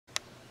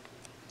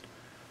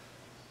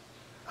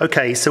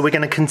Okay, so we're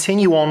going to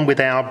continue on with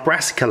our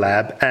Brassica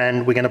lab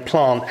and we're going to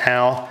plant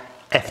our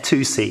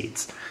F2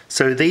 seeds.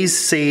 So these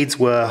seeds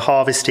were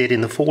harvested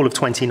in the fall of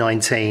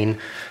 2019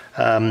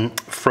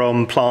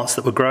 from plants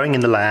that were growing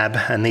in the lab,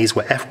 and these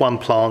were F1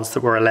 plants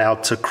that were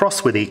allowed to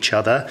cross with each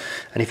other.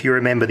 And if you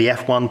remember, the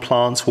F1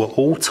 plants were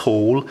all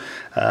tall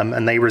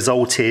and they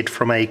resulted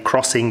from a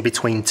crossing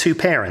between two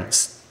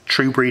parents,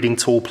 true breeding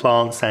tall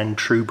plants and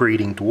true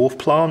breeding dwarf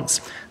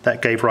plants.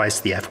 That gave rise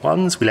to the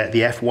F1s. We let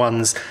the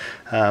F1s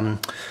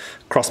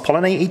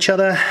cross-pollinate each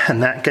other,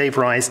 and that gave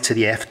rise to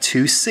the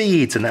F2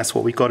 seeds, and that's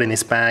what we got in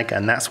this bag,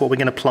 and that's what we're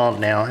going to plant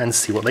now and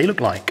see what they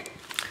look like.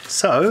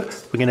 So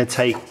we're going to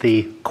take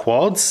the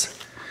quads,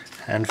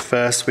 and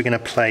first we're going to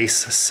place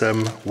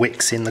some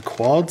wicks in the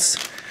quads,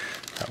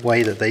 that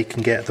way that they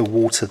can get the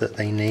water that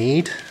they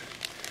need.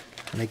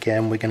 And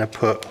again, we're going to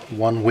put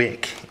one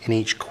wick in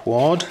each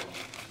quad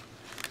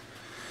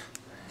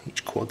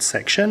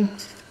section.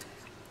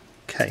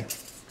 Okay,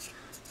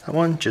 that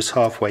one just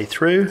halfway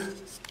through.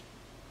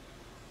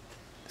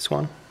 This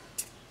one,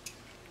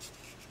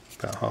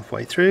 about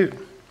halfway through.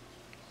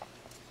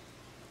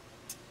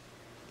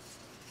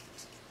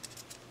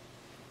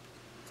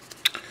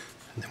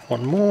 And then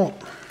one more.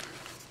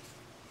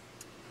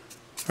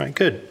 Right,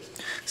 good.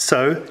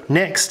 So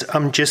next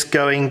I'm just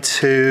going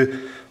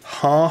to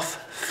half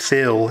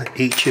fill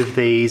each of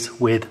these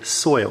with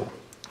soil.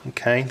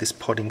 Okay, this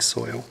potting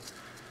soil.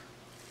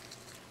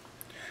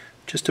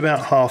 Just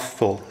about half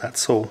full,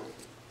 that's all.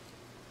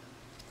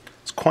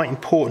 It's quite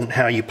important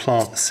how you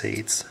plant the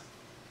seeds.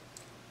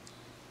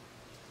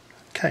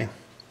 Okay,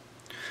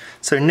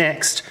 so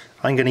next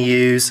I'm going to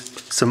use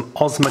some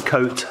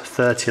Osmocote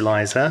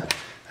fertilizer,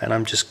 and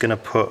I'm just going to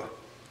put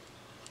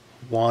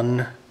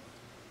one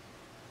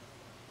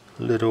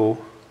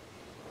little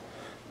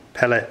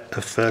pellet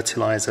of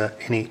fertilizer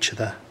in each of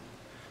the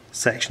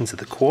sections of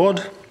the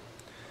quad.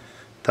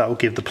 That will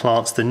give the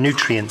plants the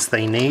nutrients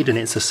they need, and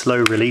it's a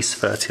slow release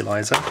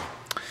fertilizer.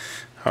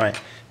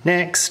 Alright,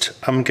 next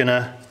I'm going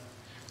to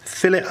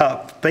fill it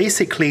up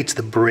basically to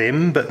the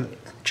brim, but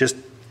just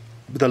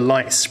with a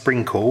light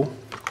sprinkle.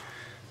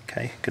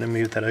 Okay, going to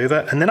move that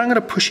over, and then I'm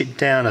going to push it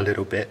down a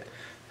little bit.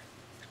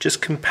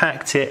 Just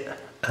compact it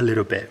a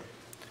little bit.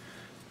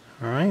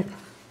 Alright.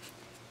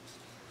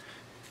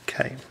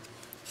 Okay.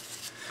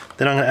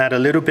 Then I'm going to add a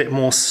little bit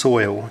more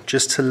soil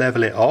just to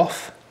level it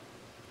off.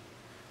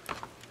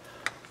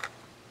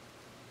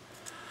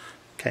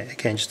 Okay,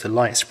 again, just a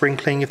light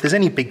sprinkling. If there's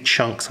any big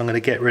chunks, I'm going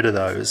to get rid of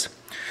those.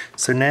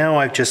 So now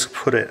I've just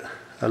put it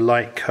a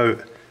light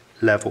coat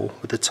level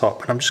with the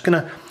top, and I'm just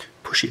going to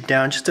push it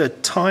down just a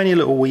tiny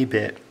little wee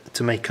bit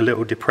to make a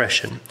little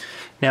depression.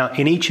 Now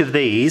in each of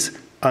these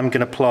I'm going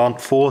to plant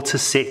 4 to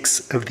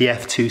 6 of the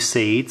F2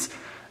 seeds,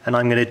 and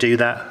I'm going to do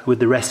that with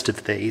the rest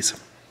of these.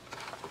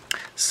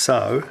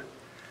 So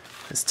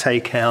let's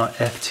take our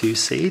F2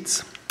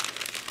 seeds.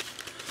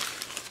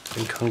 I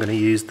think I'm going to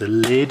use the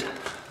lid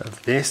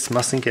of this.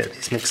 Mustn't get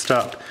these mixed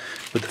up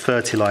with the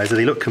fertilizer.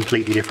 They look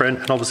completely different,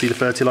 and obviously the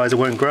fertilizer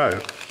won't grow.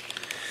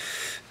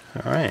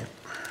 Alright.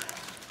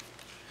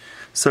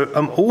 So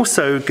I'm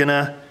also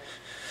gonna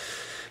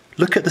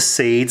look at the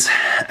seeds,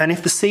 and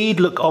if the seed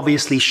look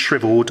obviously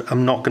shriveled,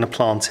 I'm not gonna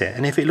plant it.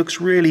 And if it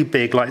looks really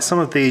big, like some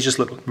of these just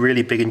look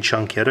really big and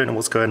chunky, I don't know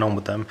what's going on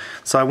with them.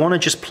 So I want to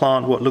just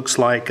plant what looks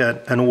like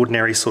an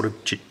ordinary sort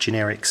of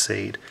generic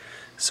seed.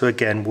 So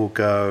again, we'll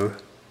go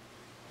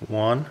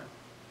 1,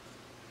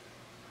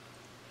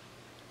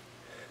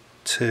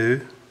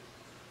 2,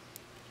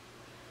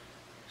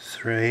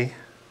 3,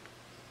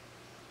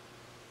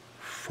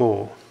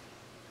 4,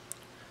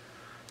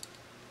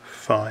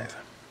 5.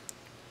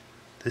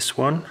 This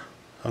one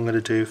I'm going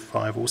to do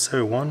 5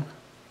 also. 1,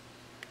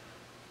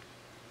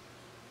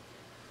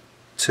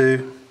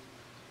 2,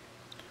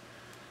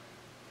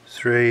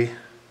 3,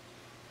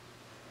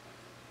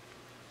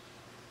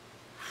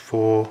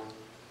 4,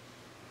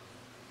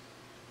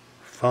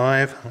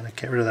 5. I'm going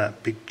to get rid of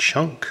that big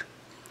chunk.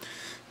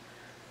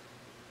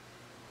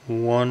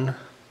 1,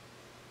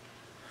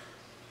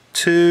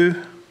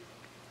 2,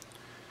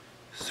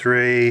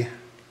 3,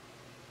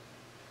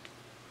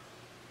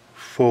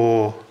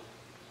 4,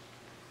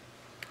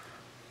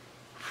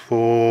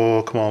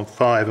 come on,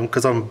 5. And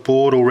because I'm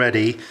bored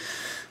already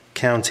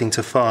counting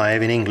to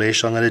 5 in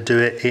English, I'm going to do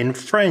it in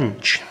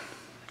French.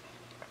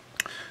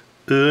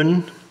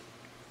 1,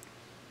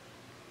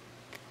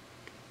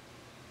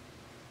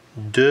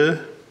 2,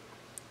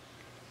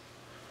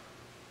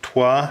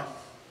 3.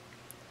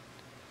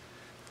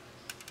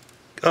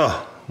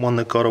 Oh, one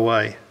that got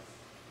away.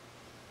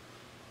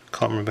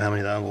 Can't remember how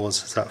many that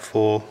was. Is that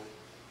 4?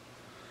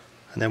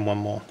 And then one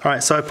more.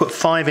 Alright, so I put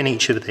 5 in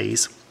each of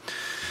these.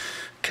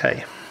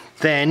 Okay,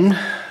 then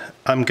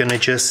I'm going to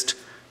just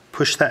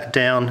push that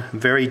down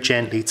very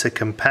gently to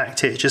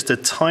compact it. Just a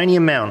tiny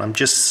amount. I'm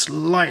just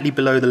slightly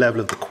below the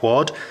level of the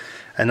quad,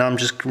 and I'm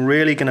just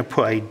really going to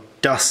put a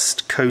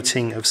dust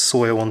coating of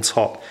soil on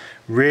top.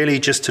 Really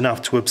just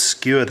enough to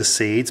obscure the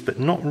seeds, but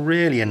not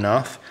really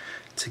enough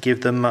to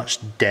give them much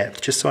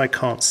depth, just so I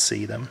can't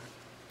see them.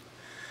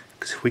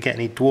 Because if we get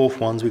any dwarf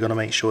ones, we've got to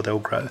make sure they'll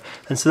grow.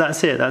 And so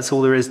that's it. That's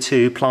all there is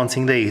to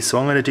planting these. So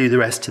I'm going to do the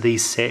rest of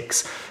these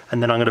 6,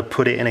 and then I'm going to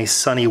put it in a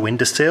sunny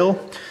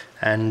windowsill.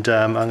 And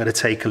I'm going to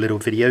take a little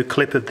video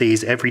clip of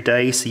these every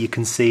day so you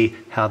can see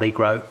how they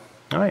grow.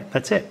 All right,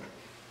 that's it.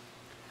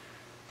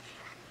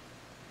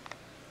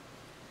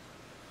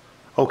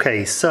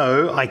 Okay,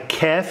 so I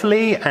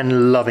carefully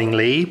and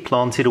lovingly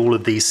planted all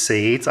of these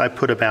seeds. I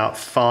put about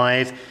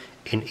 5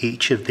 in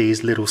each of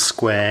these little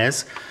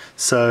squares.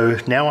 So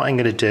now what I'm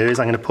going to do is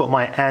I'm going to put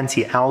my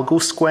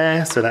anti-algal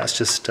square, so that's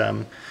just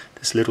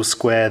this little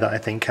square that I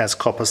think has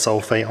copper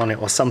sulfate on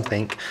it or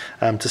something,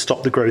 to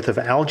stop the growth of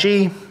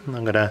algae.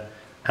 I'm going to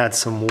add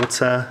some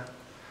water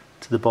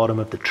to the bottom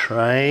of the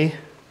tray.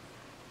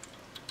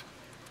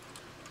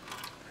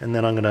 And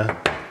then I'm going to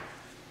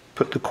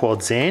put the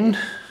quads in.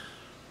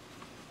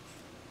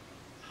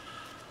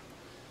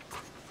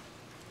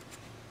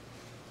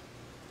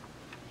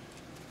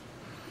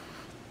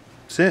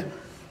 That's it.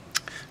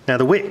 Now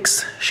the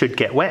wicks should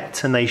get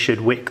wet and they should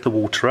wick the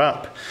water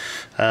up,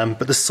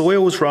 but the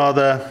soil is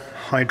rather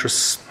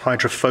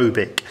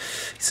hydrophobic.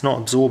 It's not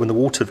absorbing the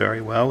water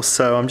very well,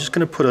 so I'm just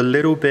going to put a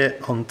little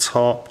bit on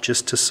top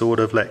just to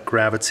sort of let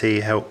gravity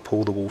help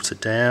pull the water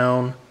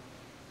down.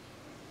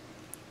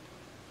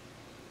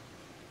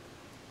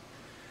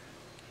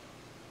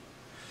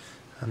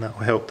 And that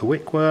will help the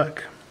wick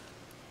work.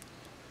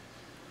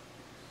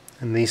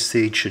 And these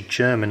seeds should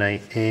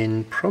germinate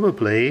in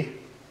probably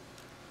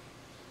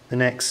the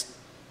next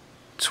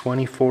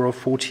 24 or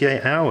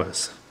 48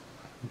 hours.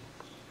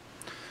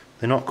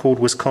 They're not called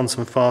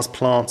Wisconsin fast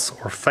plants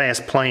or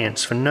fast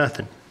plants for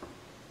nothing.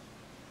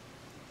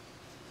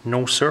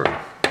 No sir.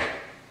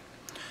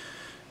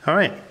 All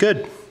right,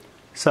 good.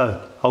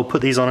 So I'll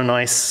put these on a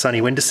nice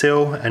sunny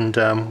windowsill, and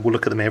we'll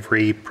look at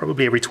them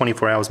probably every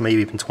 24 hours,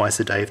 maybe even twice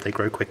a day if they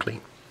grow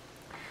quickly.